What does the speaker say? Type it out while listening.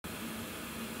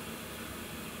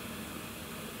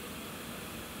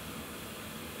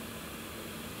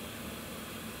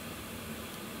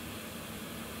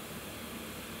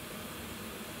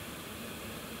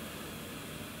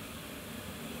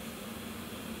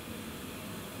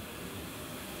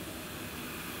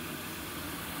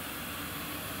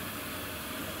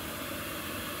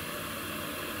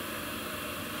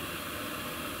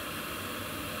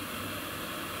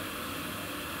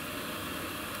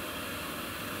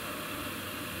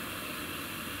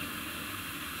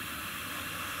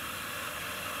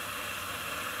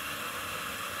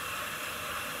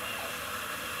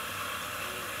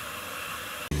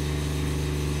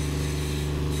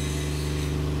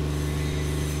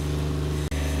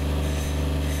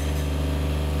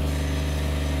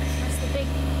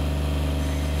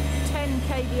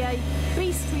maybe a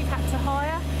beast we've had to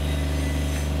hire.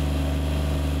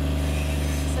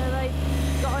 So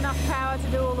they've got enough power to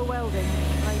do all the welding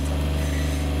later.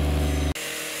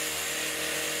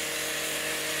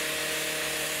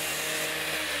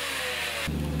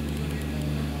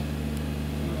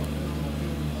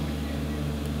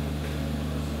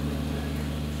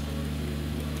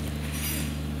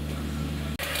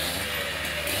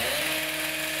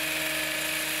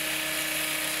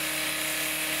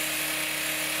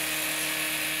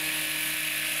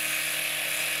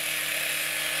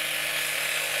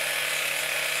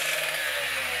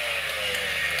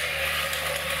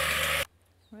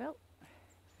 Well,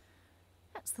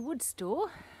 that's the wood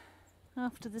store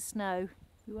after the snow.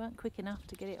 We weren't quick enough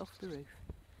to get it off the roof.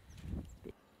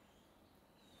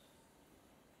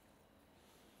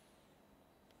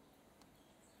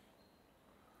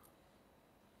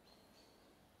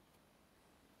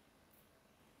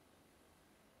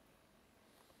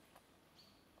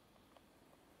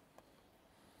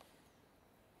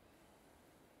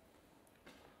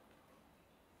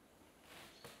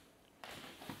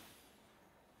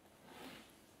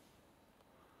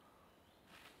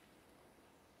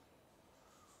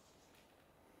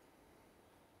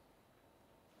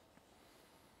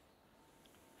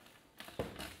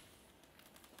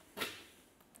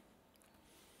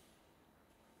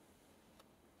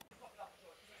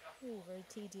 All very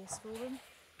tedious for them.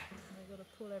 They've got to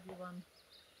pull everyone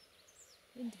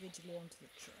individually onto the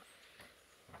truck.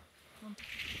 I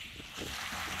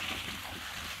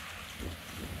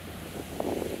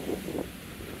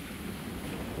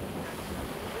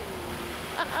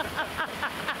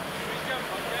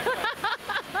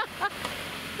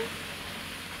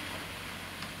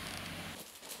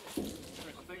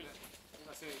think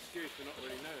that's an excuse for not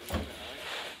really knowing, isn't it, right?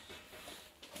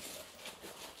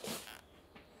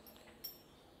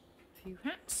 A few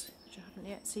hats, which I haven't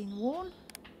yet seen worn.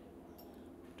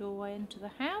 Doorway into the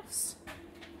house.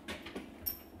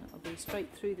 That'll be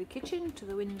straight through the kitchen to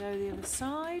the window the other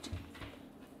side.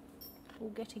 All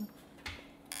getting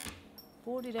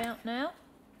boarded out now.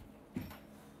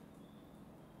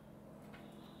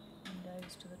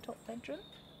 Windows to the top bedroom.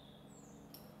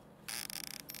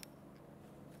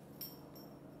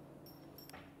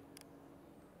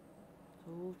 It's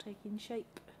all taking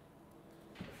shape.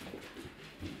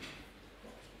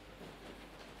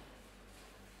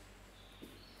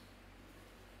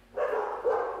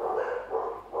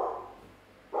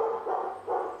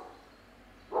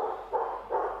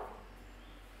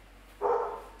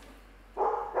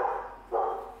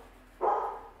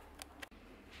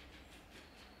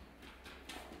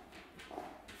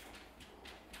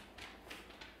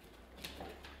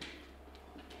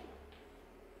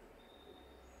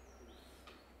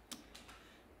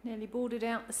 Nearly boarded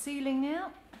out the ceiling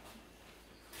now,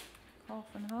 half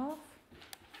and half.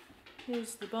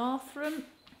 Here's the bathroom.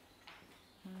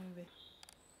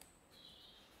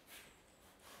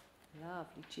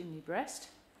 Lovely chimney breast.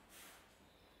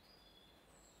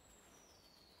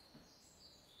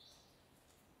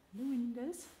 The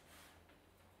windows.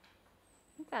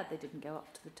 I'm glad they didn't go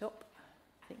up to the top.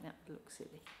 I think that would look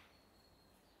silly.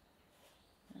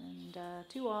 And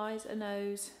 2 eyes, a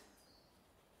nose,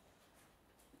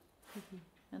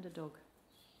 and a dog.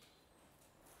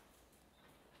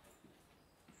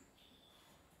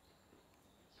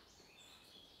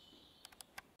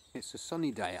 It's a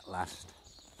sunny day at last,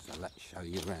 so let's show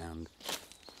you around.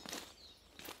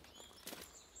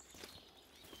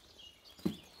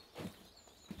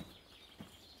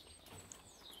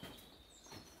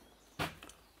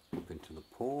 Up into the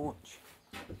porch,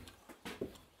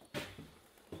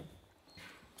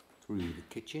 through the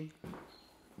kitchen,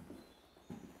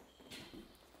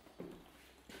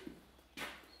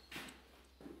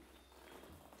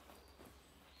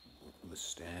 up the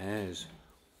stairs,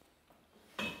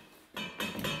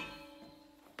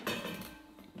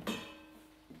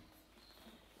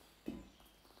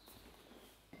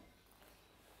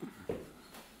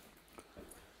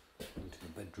 into the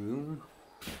bedroom,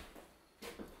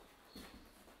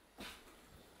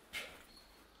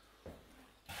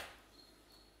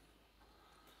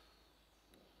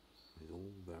 it's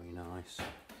all very nice.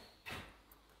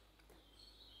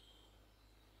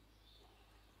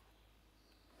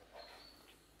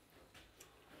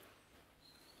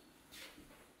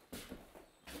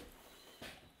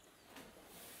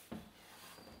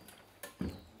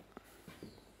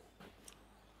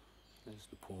 There's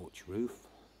the porch roof.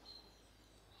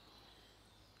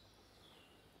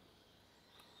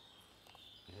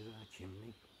 There's our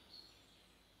chimney.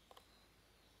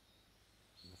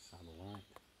 And the satellite.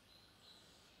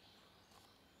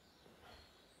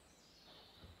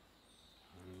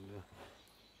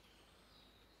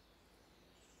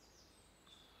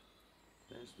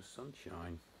 the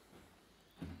sunshine.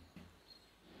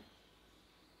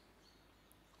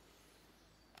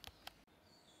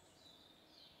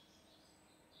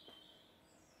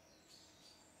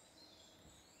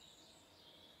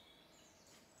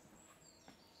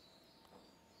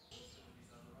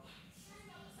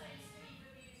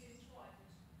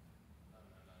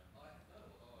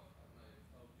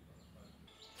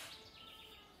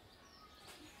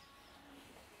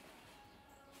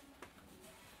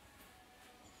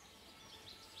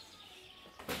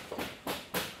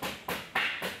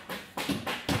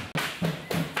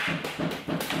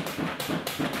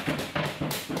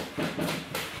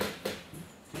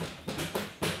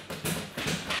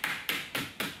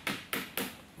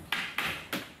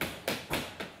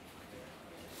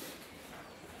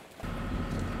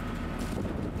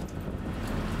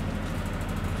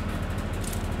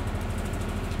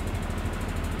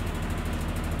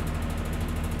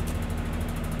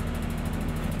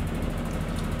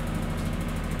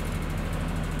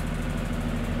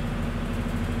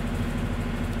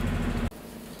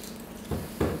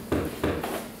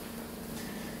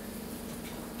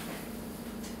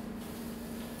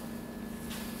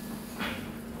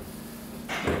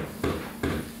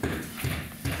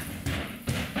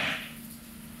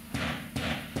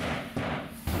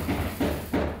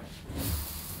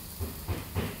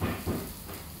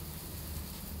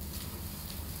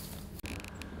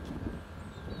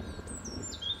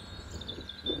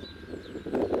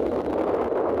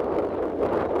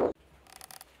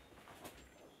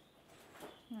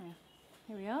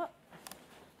 Here we are.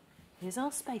 Here's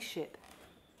our spaceship.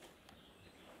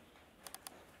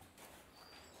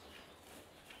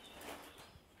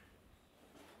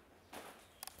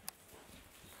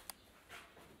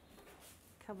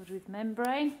 Covered with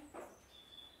membrane.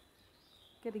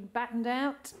 Getting battened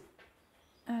out.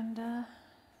 And we're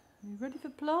ready for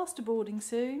plasterboarding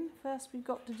soon. First we've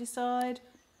got to decide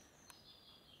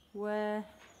where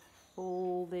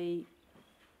all the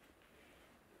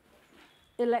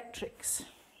electrics,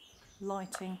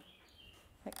 lighting,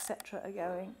 etc. are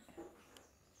going.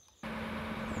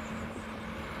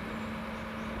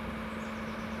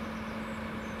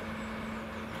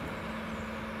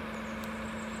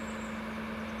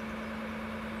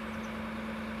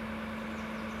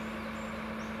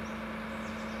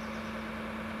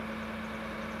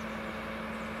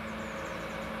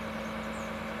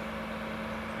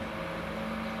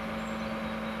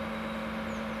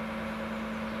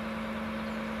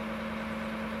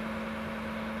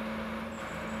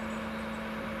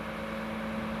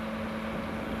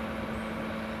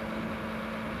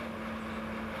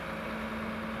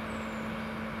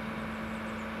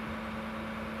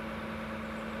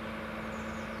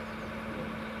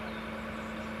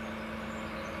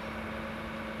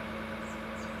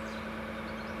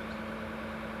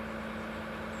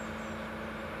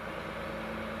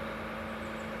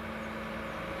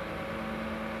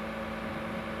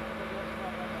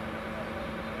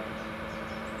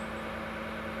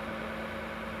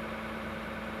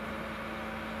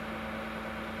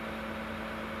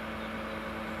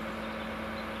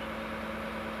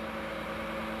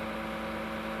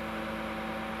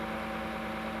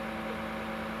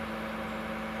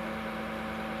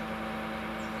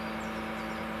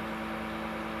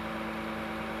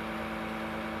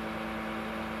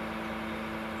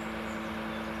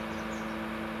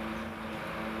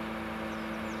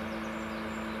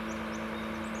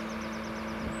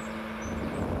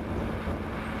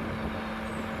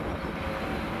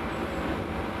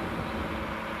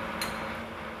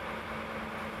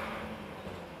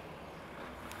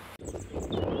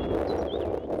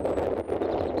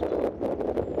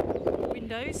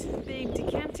 Windows being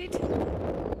decanted.